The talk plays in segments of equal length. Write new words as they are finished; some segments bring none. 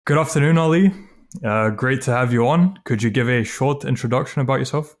Good afternoon, Ali. Great to have you on. Could you give a short introduction about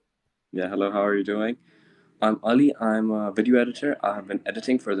yourself? Yeah, hello, how are you doing? I'm Ali. I'm a video editor. I have been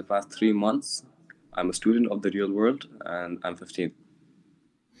editing for the past 3 months. I'm a student of the real world and I'm 15.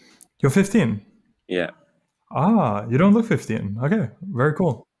 You're 15. Yeah, Ah, you don't look 15. Okay, very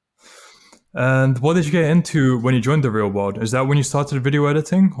cool. And what did you get into when you joined the real world? Is that when you started video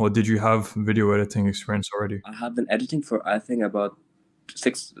editing, or did you have video editing experience already? I have been editing for I think about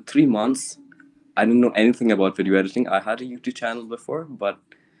 3 months. I didn't know anything about video editing. I had a YouTube channel before, but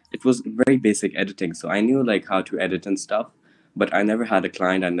it was very basic editing. So I knew like how to edit and stuff, but I never had a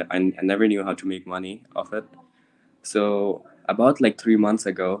client and I never knew how to make money off it. So about like 3 months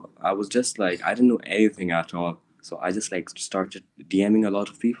ago, I was just like I didn't know anything at all. So I just like started DMing a lot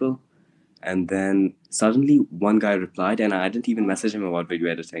of people, and then suddenly one guy replied, and I didn't even message him about video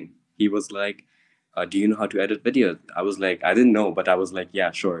editing. He was like, "Do you know how to edit videos?" I was like, I didn't know, but I was like,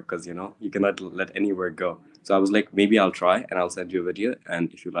 "Yeah, sure," because you cannot let any work go. So I was like, maybe I'll try, and I'll send you a video,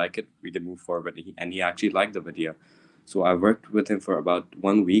 and if you like it, we can move forward. And he actually liked the video, so I worked with him for about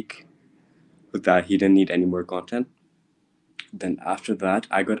 1 week. With that, he didn't need any more content. Then after that,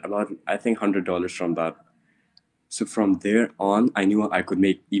 I got about I think $100 from that. So from there on, I knew I could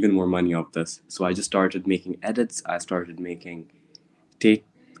make even more money off this. So I just started making edits. I started making take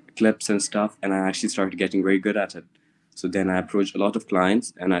clips and stuff, and I actually started getting very good at it. So then I approached a lot of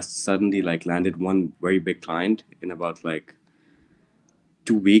clients, and I suddenly like landed one very big client in about like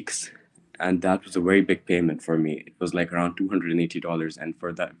 2 weeks, and that was a very big payment for me. It was like around $280, and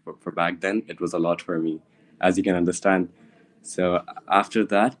for that for back then, it was a lot for me, as you can understand. So after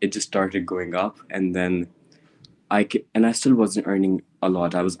that, it just started going up, and then and I still wasn't earning a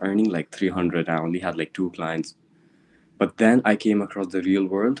lot. I was earning like 300. I only had like two clients. But then I came across the real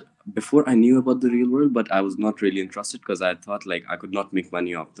world. Before I knew about the real world, but I was not really interested because I thought like I could not make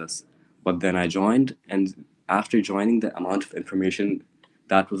money off this. But then I joined, and after joining, the amount of information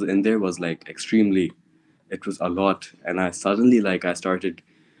that was in there was like extremely, it was a lot. And I suddenly like I started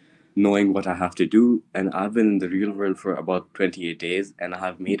knowing what I have to do. And I've been in the real world for about 28 days, and I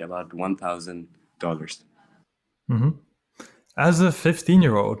have made about $1,000. hmm As a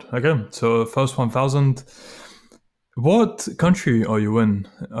 15-year-old, okay, so first 1,000. What country are you in?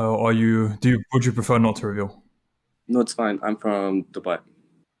 Would you prefer not to reveal? No, it's fine. I'm from Dubai.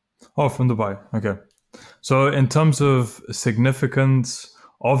 Oh, from Dubai. Okay. So, in terms of significance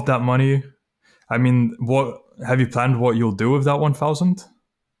of that money, I mean, what have you planned what you'll do with that 1,000?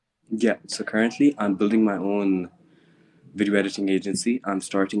 Yeah, so currently I'm building my own video editing agency. I'm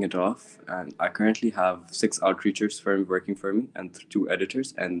starting it off, and I currently have six outreachers firm working for me and two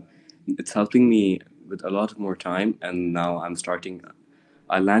editors, and it's helping me with a lot more time. And now I'm starting.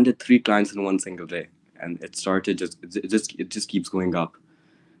 I landed three clients in one single day, and it started just keeps going up.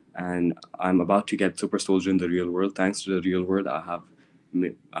 And I'm about to get super soldier in the real world. Thanks to the real world, I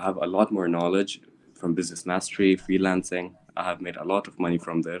have a lot more knowledge from business mastery, freelancing. I have made a lot of money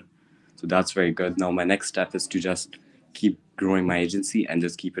from there, so that's very good. Now my next step is to just keep growing my agency and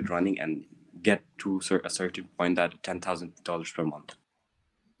just keep it running and get to a certain point at $10,000 per month.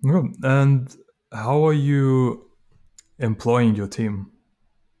 Good. And how are you employing your team?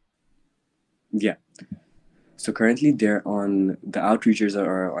 Yeah. So currently they're on the outreachers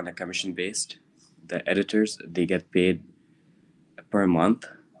are on a commission based. The editors they get paid per month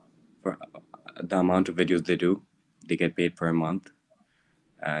for the amount of videos they do. They get paid per month,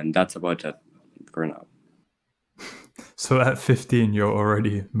 and that's about it for now. So, at 15, you're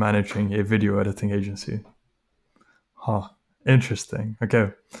already managing a video editing agency. Huh. Interesting.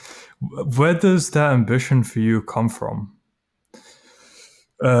 Okay. Where does that ambition for you come from?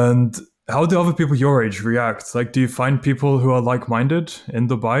 And how do other people your age react? Like, do you find people who are like minded in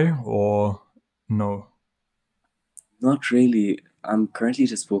Dubai or no? Not really. I'm currently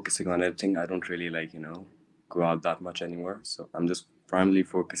just focusing on editing. I don't really like, go out that much anymore. So I'm just primarily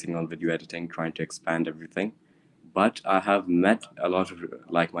focusing on video editing, trying to expand everything. But I have met a lot of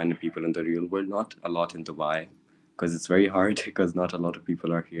like-minded people in the real world, not a lot in Dubai, because it's very hard because not a lot of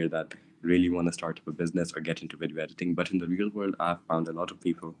people are here that really want to start up a business or get into video editing. But in the real world, I've found a lot of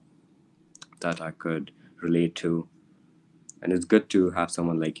people that I could relate to. And it's good to have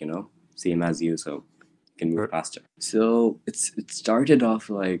someone like, same as you, so you can move faster. So it started off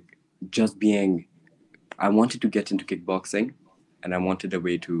like just being I wanted to get into kickboxing, and I wanted a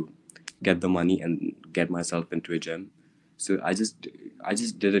way to get the money and get myself into a gym. So I just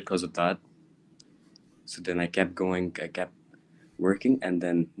did it because of that. So then I kept going, I kept working, and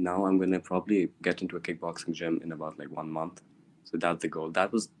then now I'm gonna probably get into a kickboxing gym in about like 1 month. So that's the goal.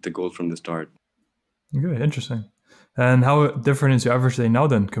 That was the goal from the start. Okay, interesting. And how different is your average day now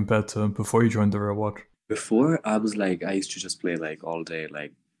then compared to before you joined the real world? Before, I was like, I used to just play like all day,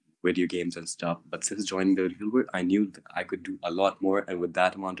 like video games and stuff. But since joining the real world, I knew that I could do a lot more, and with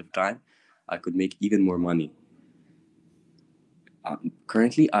that amount of time, I could make even more money.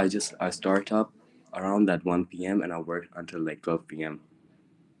 Currently, I start up around that 1 p.m. and I work until like 12 p.m.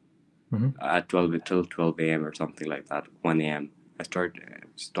 At 12 till 12 a.m. or something like that, 1 a.m. I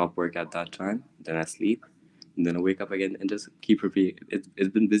stop work at that time, then I sleep, and then I wake up again and just keep repeating. It's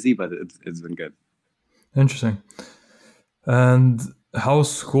been busy, but it's been good. Interesting. And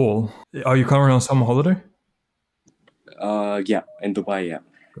how's school? Are you currently on summer holiday? Yeah, in Dubai, yeah.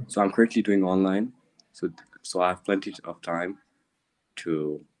 So I'm currently doing online, so I have plenty of time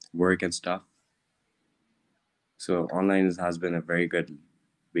to work and stuff. So online has been a very good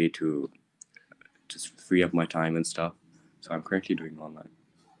way to just free up my time and stuff. So I'm currently doing online.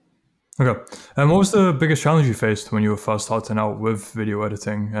 Okay. And what was the biggest challenge you faced when you were first starting out with video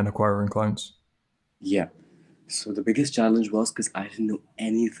editing and acquiring clients? Yeah. So the biggest challenge was because I didn't know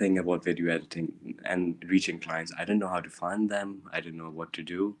anything about video editing and reaching clients. I didn't know how to find them. I didn't know what to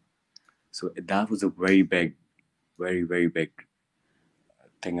do. So that was a very big, very big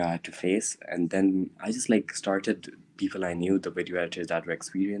thing I had to face. And then I just like started people I knew, the video editors that were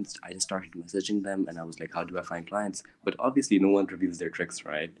experienced. I just started messaging them, and I was like, how do I find clients? But obviously, no one reveals their tricks,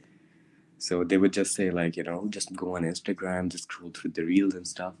 right? So they would just say, like, just go on Instagram, just scroll through the reels and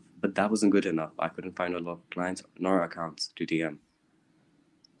stuff. But that wasn't good enough. I couldn't find a lot of clients nor accounts to DM.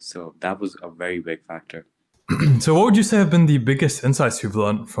 So that was a very big factor. So, what would you say have been the biggest insights you've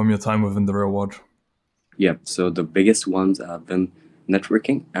learned from your time within the real world? Yeah. So the biggest ones have been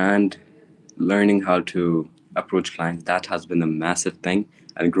networking and learning how to approach clients. That has been a massive thing.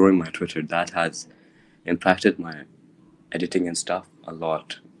 And growing my Twitter, that has impacted my editing and stuff a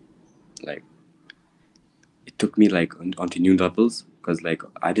lot. Like it took me like onto new levels because like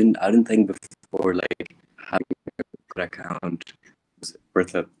I didn't think before like having a good account was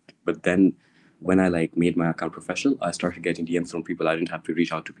worth it. But then when I like made my account professional, I started getting DMs from people. I didn't have to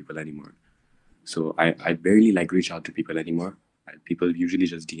reach out to people anymore. So I barely like reach out to people anymore. People usually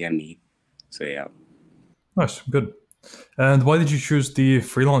just DM me. So yeah. Nice, good. And why did you choose the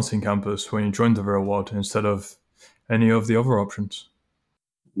freelancing campus when you joined the real world instead of any of the other options?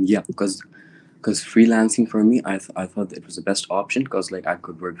 Yeah, because freelancing for me, I thought it was the best option because like I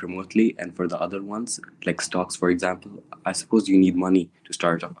could work remotely, and for the other ones like stocks, for example, I suppose you need money to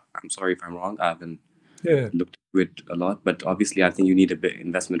start up. I'm sorry if I'm wrong. I haven't Yeah. looked into it a lot, but obviously I think you need a bit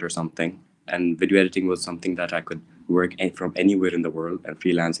investment or something. And video editing was something that I could work from anywhere in the world, and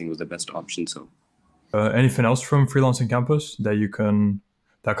freelancing was the best option. So Anything else from freelancing campus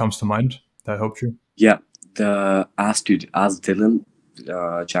that comes to mind that helped you? yeah, the Ask Dylan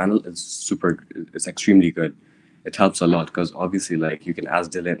channel is super. It's extremely good. It helps a lot because obviously, like, you can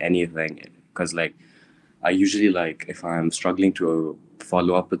ask Dylan anything. Because like, I usually like if I'm struggling to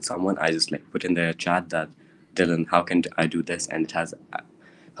follow up with someone, I just like put in the chat that Dylan, how can I do this, and it has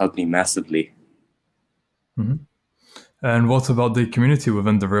helped me massively. And what about the community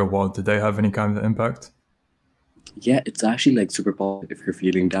within the real world? Did they have any kind of impact? Yeah, it's actually like super positive. If you're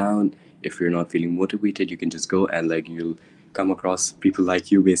feeling down, if you're not feeling motivated, you can just go and like you'll come across people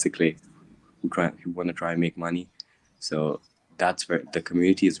like you basically who want to try and make money. So that's where the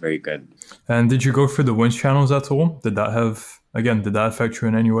community is very good. And did you go through the wins channels at all? Did that affect you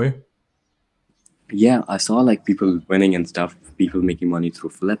in any way? Yeah, I saw like people winning and stuff, people making money through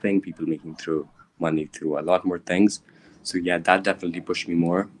flipping, people making through money through a lot more things. So yeah, that definitely pushed me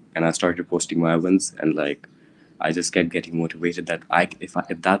more, and I started posting my wins, and like I just kept getting motivated that if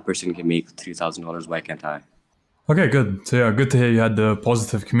that person can make $3,000, why can't I? Okay, good. So yeah, good to hear you had the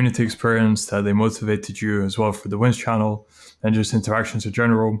positive community experience, that they motivated you as well for the wins channel and just interactions in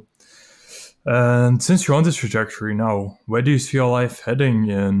general. And since you're on this trajectory now, where do you see your life heading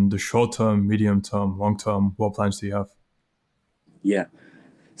in the short term, medium term, long term? What plans do you have? Yeah.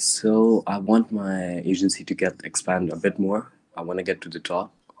 So I want my agency to get expand a bit more. I want to get to the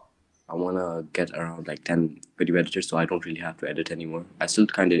top. I want to get around like 10 video editors so I don't really have to edit anymore. I still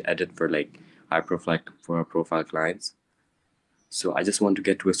kind of edit for like profile clients. So I just want to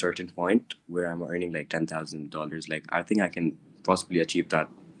get to a certain point where I'm earning like $10,000. Like I think I can possibly achieve that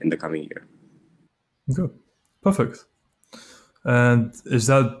in the coming year. Good. Perfect. And is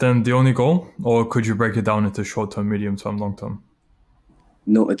that then the only goal? Or could you break it down into short term, medium term, long term?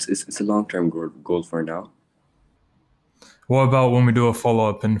 No, it's a long-term goal for now. What about when we do a follow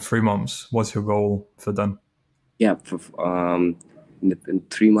up in 3 months? What's your goal for then? Yeah, in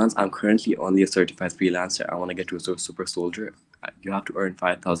 3 months, I'm currently only a certified freelancer. I want to get to a super soldier. You have to earn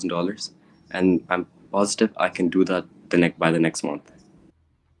 $5,000, and positive I can do that by the next month.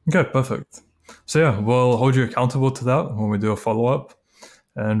 Okay, perfect. So yeah, we'll hold you accountable to that when we do a follow-up,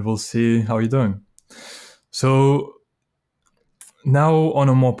 and we'll see how you're doing. So now on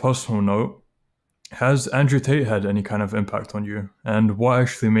a more personal note, has Andrew Tate had any kind of impact on you? And what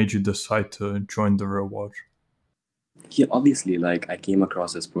actually made you decide to join the real world? Yeah, obviously, like I came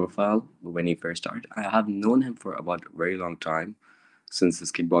across his profile when he first started. I have known him for about a very long time, since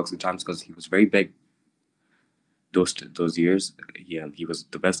his kickboxing times, because he was very big those years. He was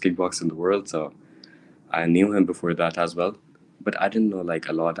the best kickboxer in the world, so I knew him before that as well. But I didn't know like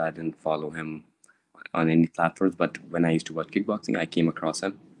a lot. I didn't follow him on any platforms. But when I used to watch kickboxing, I came across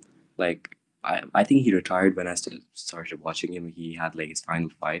him. Like I think he retired when I still started watching him. He had like his final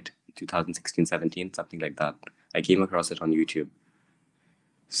fight in 2016-17, something like that. I came across it on YouTube.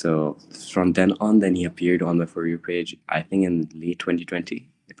 So from then on, then he appeared on my For You page, I think in late 2020,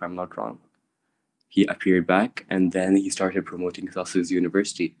 if I'm not wrong. He appeared back and then he started promoting his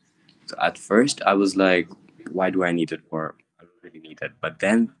university. So at first I was like, why do I need it for? I don't really need it. But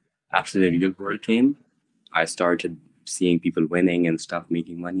then after the real world came, I started seeing people winning and stuff,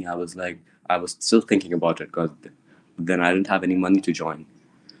 making money. I was like, I was still thinking about it because then I didn't have any money to join.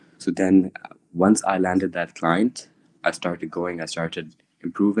 So then once I landed that client, I started going, I started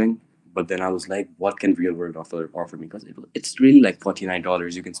improving. But then I was like, what can real world offer me? Because it's really like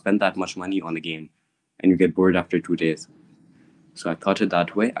 $49. You can spend that much money on the game and you get bored after 2 days. So I thought it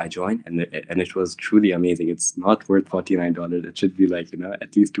that way. I joined, and it was truly amazing. It's not worth $49. It should be like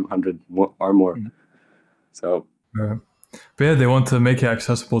at least 200 more or more. So Uh, but yeah, they want to make it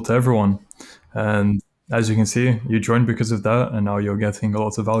accessible to everyone. And as you can see, you joined because of that, and now you're getting a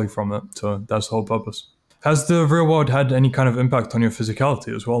lot of value from it. So that's the whole purpose. Has the real world had any kind of impact on your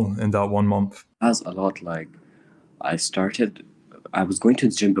physicality as well in that 1 month? as a lot like I started, I was going to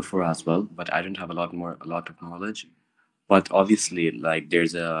the gym before as well, but I didn't have a lot of knowledge. But obviously, like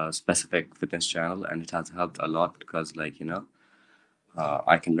there's a specific fitness channel, and it has helped a lot because I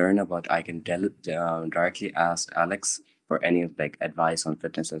can learn about. I can directly ask Alex for any like advice on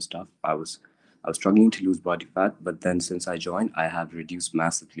fitness and stuff. I was struggling to lose body fat, but then since I joined, I have reduced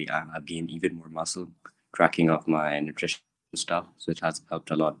massively. I've gained even more muscle, tracking of my nutrition stuff, so it has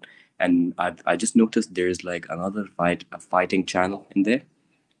helped a lot. And I just noticed there's like a fighting channel in there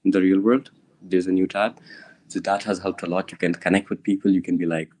in the real world. There's a new tab, so that has helped a lot. You can connect with people. You can be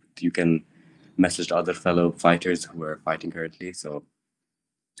like you can message other fellow fighters who are fighting currently. So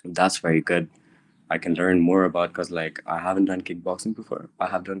that's very good. I can learn more about because like I haven't done kickboxing before. I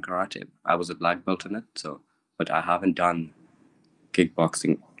have done karate. I was a black belt in it, so but I haven't done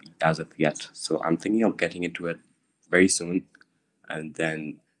kickboxing as of yet. So I'm thinking of getting into it very soon, and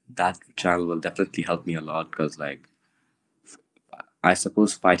then that channel will definitely help me a lot because like I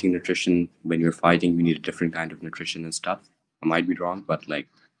suppose fighting nutrition when you're fighting you need a different kind of nutrition and stuff. I might be wrong, but like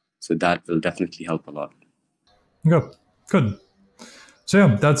so that will definitely help a lot. Good, good. So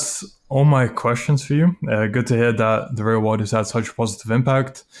yeah, that's all my questions for you. Good to hear that the real world has had such a positive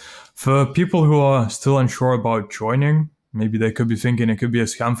impact. For people who are still unsure about joining, maybe they could be thinking it could be a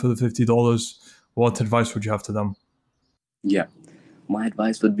scam for the $50. What advice would you have to them? Yeah. My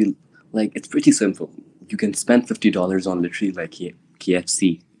advice would be like it's pretty simple. You can spend $50 on literally like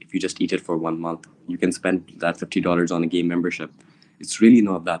KFC if you just eat it for 1 month. You can spend that $50 on a game membership. It's really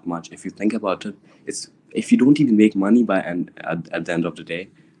not that much. If you think about it, it's if you don't even make money at the end of the day,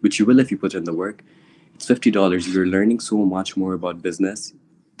 which you will if you put in the work, it's $50. You're learning so much more about business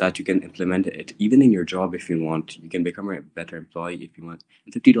that you can implement it even in your job if you want. You can become a better employee if you want.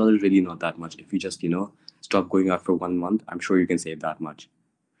 And $50 really not that much. If you just, stop going out for 1 month, I'm sure you can save that much.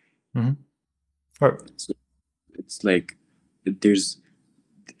 Mm-hmm. All right. So it's like there's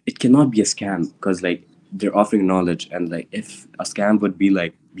it cannot be a scam because like they're offering knowledge and like if a scam would be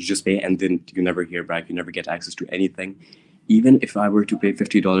like you just pay and then you never hear back, you never get access to anything. Even if I were to pay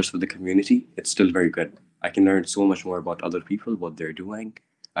 $50 for the community, it's still very good. I can learn so much more about other people, what they're doing.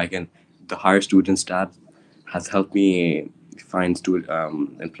 I can the hire students tab has helped me find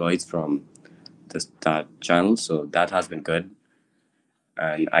employees from that channel, so that has been good.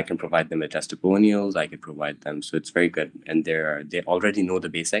 And I can provide them with testimonials. I can provide them, so it's very good. And they already know the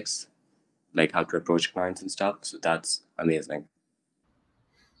basics, like how to approach clients and stuff. So that's amazing.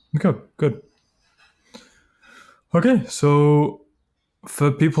 Okay, good. Okay, so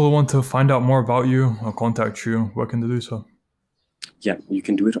for people who want to find out more about you or contact you, where can they do so? Yeah, you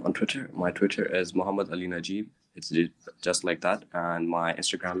can do it on Twitter. My Twitter is Muhammad Ali Najib. It's just like that, and my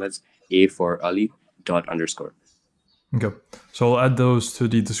Instagram is a for Ali dot underscore. Okay, so I'll add those to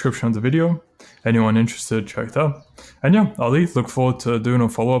the description of the video. anyone interested, check it out. And yeah, Ali, look forward to doing a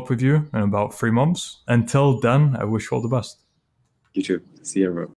follow-up with you in about 3 months. Until then, I wish you all the best. You too. See you, bro.